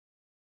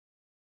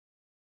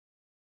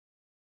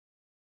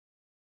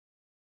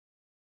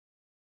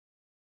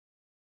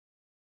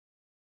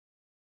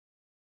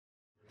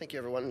Thank you,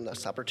 everyone, for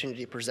this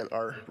opportunity to present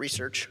our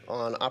research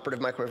on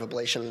operative microwave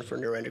ablation for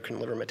neuroendocrine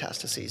liver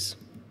metastases.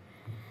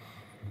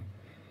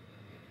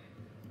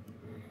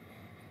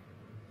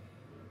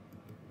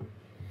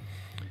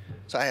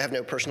 So I have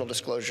no personal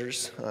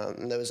disclosures,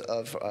 and those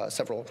of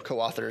several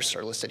co-authors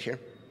are listed here.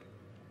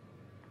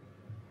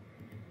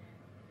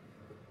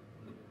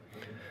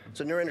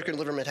 So neuroendocrine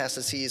liver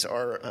metastases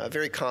are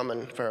very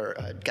common for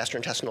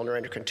gastrointestinal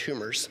neuroendocrine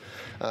tumors,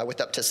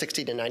 with up to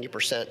 60 to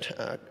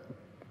 90%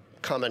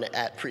 common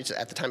at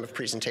the time of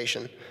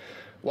presentation.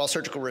 While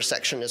surgical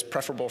resection is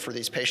preferable for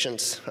these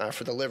patients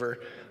for the liver,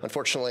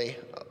 unfortunately,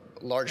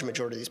 a large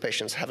majority of these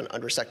patients have an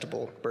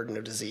unresectable burden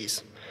of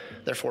disease.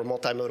 Therefore,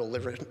 multimodal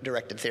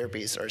liver-directed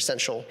therapies are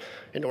essential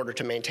in order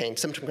to maintain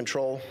symptom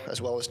control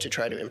as well as to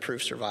try to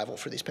improve survival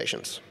for these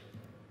patients.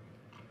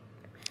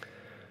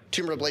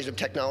 Tumor ablative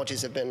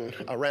technologies have been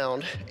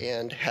around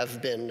and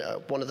have been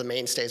one of the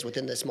mainstays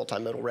within this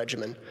multimodal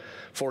regimen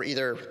for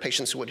either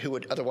patients who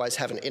would otherwise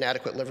have an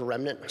inadequate liver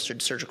remnant,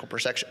 should surgical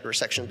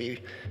resection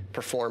be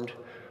performed,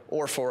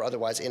 or for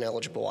otherwise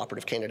ineligible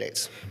operative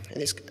candidates.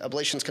 And these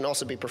ablations can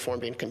also be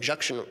performed in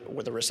conjunction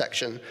with a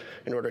resection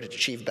in order to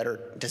achieve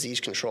better disease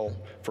control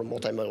for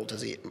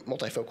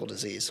multifocal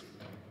disease.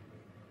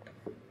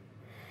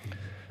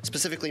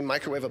 Specifically,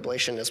 microwave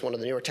ablation is one of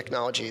the newer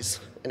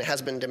technologies, and it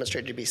has been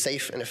demonstrated to be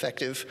safe and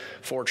effective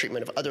for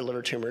treatment of other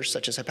liver tumors,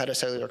 such as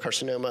hepatocellular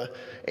carcinoma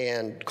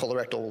and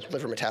colorectal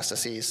liver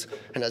metastases,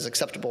 and has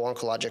acceptable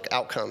oncologic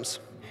outcomes.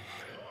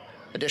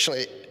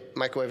 Additionally,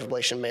 microwave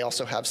ablation may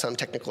also have some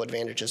technical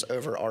advantages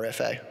over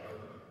RFA.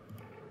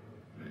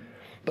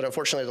 But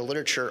unfortunately, the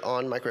literature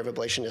on microwave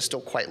ablation is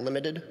still quite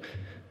limited.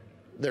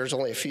 There's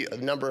only a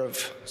number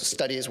of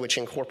studies which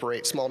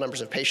incorporate small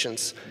numbers of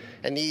patients,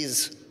 and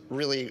these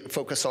really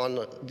focus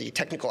on the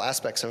technical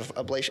aspects of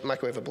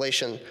microwave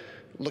ablation,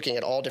 looking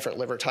at all different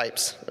liver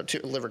types,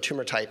 liver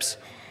tumor types.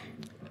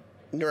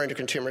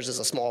 Neuroendocrine tumors is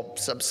a small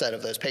subset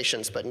of those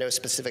patients, but no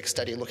specific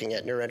study looking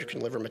at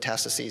neuroendocrine liver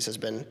metastases has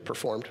been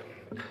performed.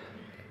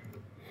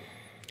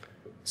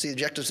 So the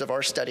objectives of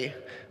our study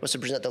was to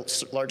present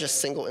the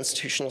largest single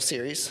institutional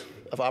series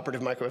of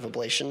operative microwave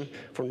ablation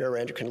for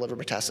neuroendocrine liver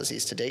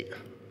metastases to date,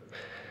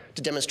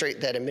 to demonstrate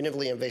that a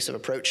minimally invasive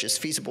approach is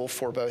feasible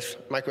for both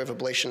microwave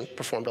ablation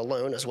performed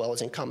alone as well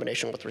as in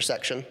combination with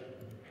resection,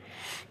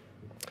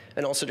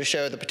 and also to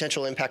show the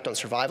potential impact on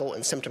survival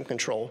and symptom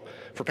control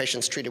for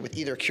patients treated with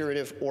either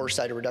curative or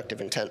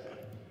cytoreductive intent.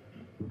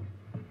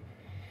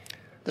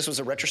 This was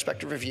a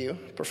retrospective review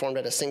performed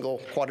at a single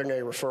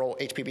quaternary referral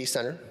HPB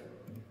center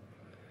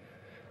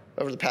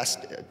over the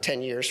past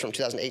 10 years from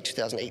 2008 to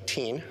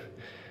 2018,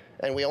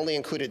 and we only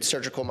included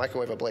surgical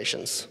microwave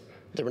ablations.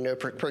 There were no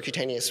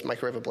percutaneous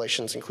microwave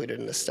ablations included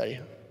in this study.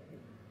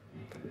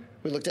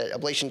 We looked at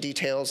ablation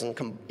details and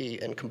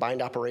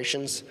combined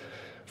operations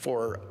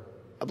for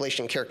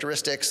ablation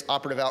characteristics,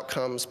 operative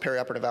outcomes,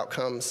 perioperative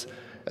outcomes,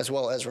 as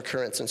well as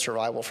recurrence and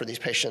survival for these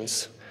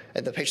patients.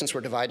 And the patients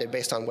were divided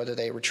based on whether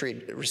they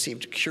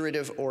received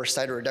curative or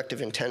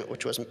cytoreductive intent,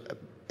 which was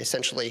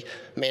essentially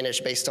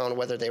managed based on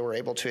whether they were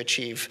able to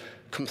achieve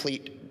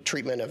complete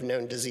treatment of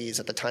known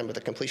disease at the time of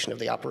the completion of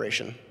the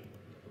operation.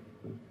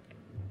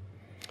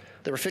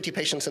 There were 50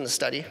 patients in the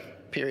study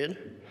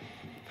period.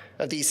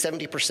 Of these,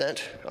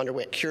 70%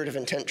 underwent curative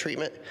intent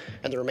treatment,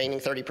 and the remaining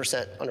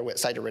 30% underwent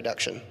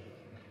cytoreduction.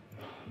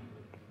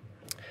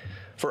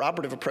 For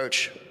operative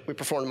approach, we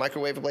performed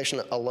microwave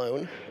ablation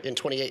alone in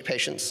 28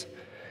 patients,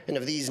 and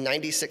of these,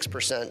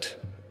 96%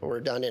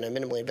 were done in a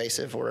minimally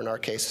invasive, or in our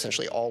case,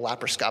 essentially all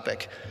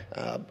laparoscopic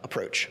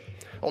approach.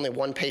 Only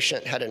one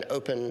patient had an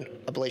open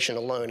ablation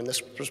alone, and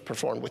this was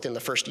performed within the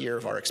first year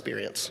of our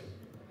experience.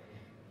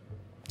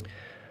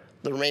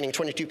 The remaining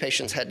 22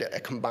 patients had a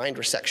combined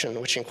resection,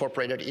 which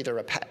incorporated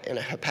either in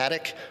a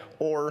hepatic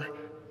or,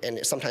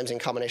 and sometimes in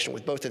combination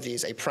with both of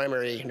these, a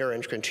primary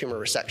neuroendocrine tumor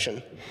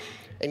resection.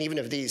 And even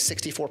of these,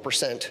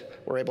 64%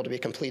 were able to be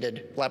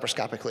completed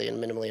laparoscopically in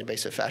minimally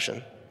invasive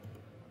fashion.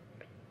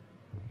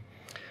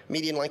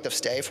 Median length of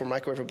stay for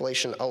microwave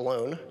ablation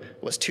alone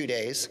was 2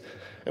 days,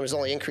 and was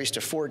only increased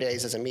to 4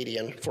 days as a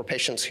median for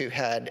patients who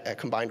had a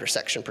combined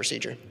resection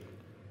procedure.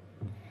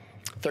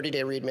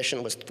 30-day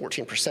readmission was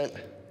 14%.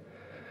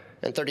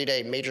 And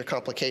 30-day major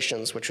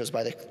complications, which was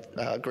by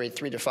the grade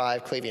 3 to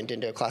 5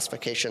 Clavian-Dindo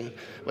classification,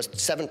 was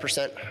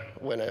 7%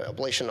 when an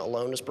ablation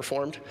alone was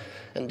performed,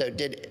 and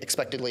did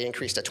expectedly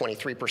increase to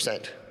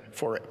 23%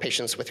 for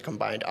patients with a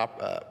combined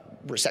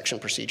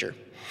resection procedure.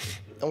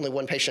 Only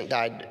one patient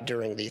died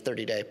during the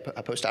 30-day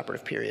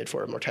postoperative period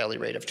for a mortality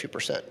rate of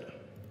 2%.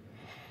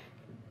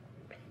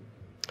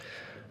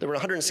 There were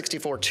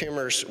 164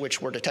 tumors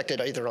which were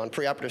detected either on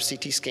preoperative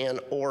CT scan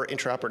or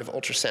intraoperative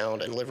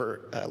ultrasound and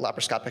liver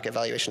laparoscopic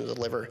evaluation of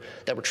the liver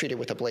that were treated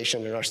with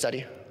ablation in our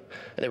study.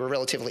 And they were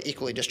relatively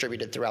equally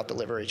distributed throughout the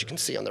liver, as you can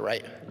see on the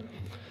right.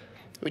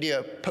 We do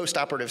a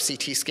postoperative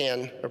CT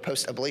scan or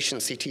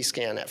post-ablation CT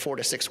scan at 4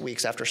 to 6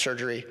 weeks after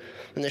surgery,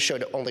 and this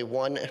showed only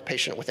one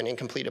patient with an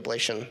incomplete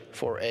ablation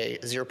for a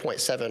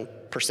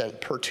 0.7%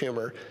 per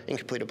tumor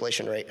incomplete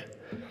ablation rate.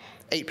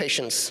 8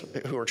 patients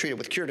who were treated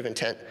with curative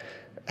intent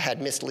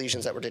had missed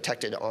lesions that were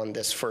detected on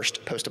this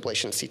first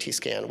post-ablation CT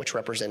scan, which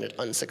represented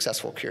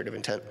unsuccessful curative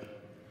intent.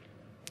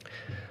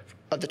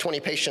 Of the 20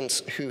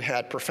 patients who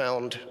had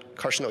profound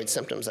carcinoid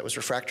symptoms that was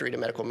refractory to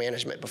medical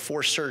management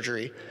before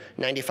surgery,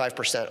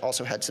 95%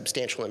 also had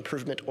substantial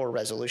improvement or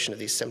resolution of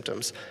these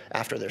symptoms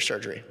after their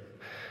surgery,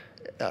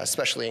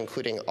 especially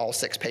including all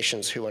 6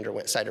 patients who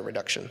underwent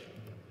cytoreduction.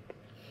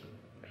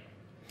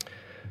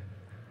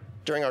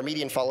 During our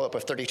median follow-up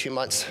of 32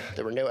 months,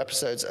 there were no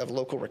episodes of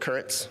local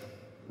recurrence,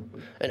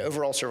 and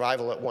overall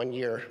survival at 1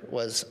 year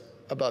was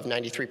above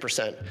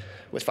 93%,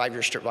 with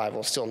 5-year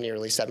survival still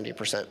nearly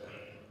 70%.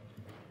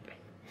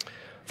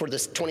 For the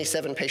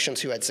 27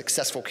 patients who had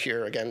successful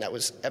cure, again, that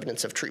was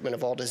evidence of treatment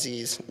of all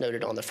disease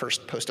noted on the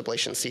first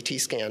post-ablation CT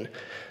scan,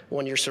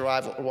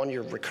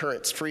 1-year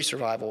recurrence-free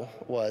survival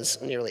was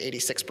nearly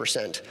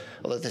 86%,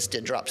 although this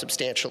did drop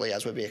substantially,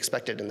 as would be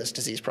expected in this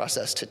disease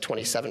process, to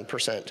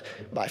 27%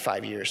 by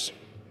 5 years.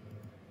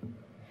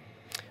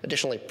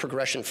 Additionally,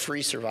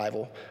 progression-free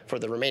survival for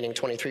the remaining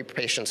 23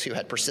 patients who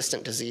had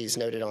persistent disease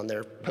noted on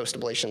their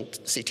post-ablation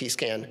CT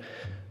scan,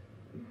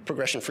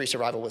 progression-free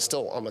survival was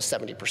still almost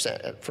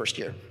 70% at first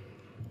year.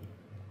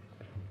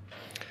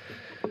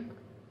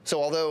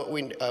 So although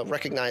we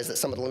recognize that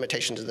some of the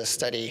limitations of this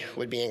study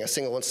would being a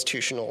single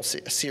institutional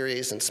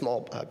series and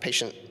small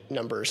patient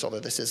numbers, although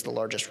this is the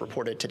largest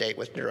reported to date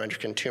with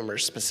neuroendocrine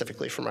tumors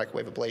specifically for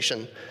microwave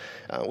ablation,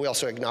 we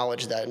also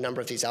acknowledge that a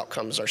number of these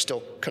outcomes are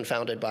still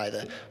confounded by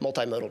the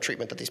multimodal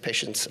treatment that these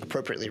patients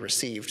appropriately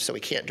received, so we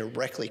can't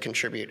directly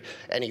contribute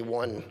any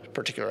one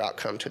particular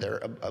outcome to their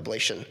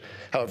ablation.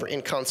 However,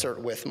 in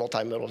concert with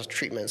multimodal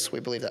treatments, we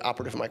believe that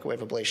operative microwave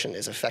ablation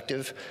is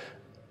effective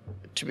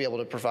to be able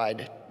to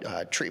provide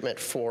treatment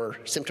for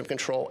symptom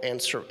control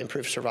and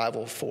improve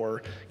survival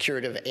for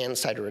curative and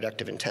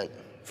cytoreductive intent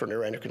for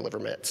neuroendocrine liver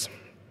mets.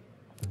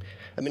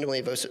 A minimally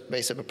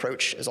invasive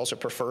approach is also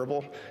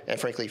preferable and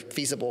frankly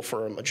feasible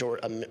for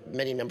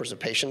many numbers of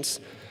patients.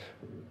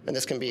 And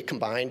this can be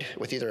combined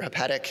with either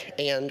hepatic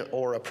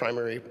or a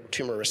primary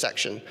tumor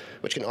resection,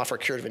 which can offer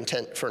curative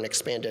intent for an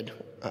expanded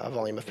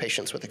volume of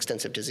patients with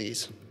extensive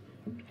disease.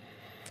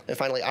 And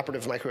finally,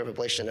 operative microwave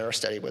ablation in our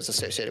study was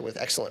associated with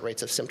excellent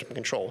rates of symptom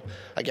control,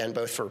 again,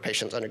 both for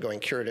patients undergoing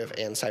curative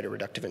and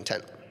cytoreductive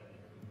intent.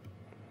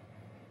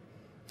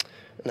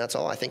 And that's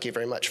all. I thank you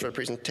very much for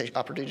the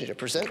opportunity to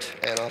present,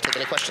 and I'll take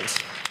any questions.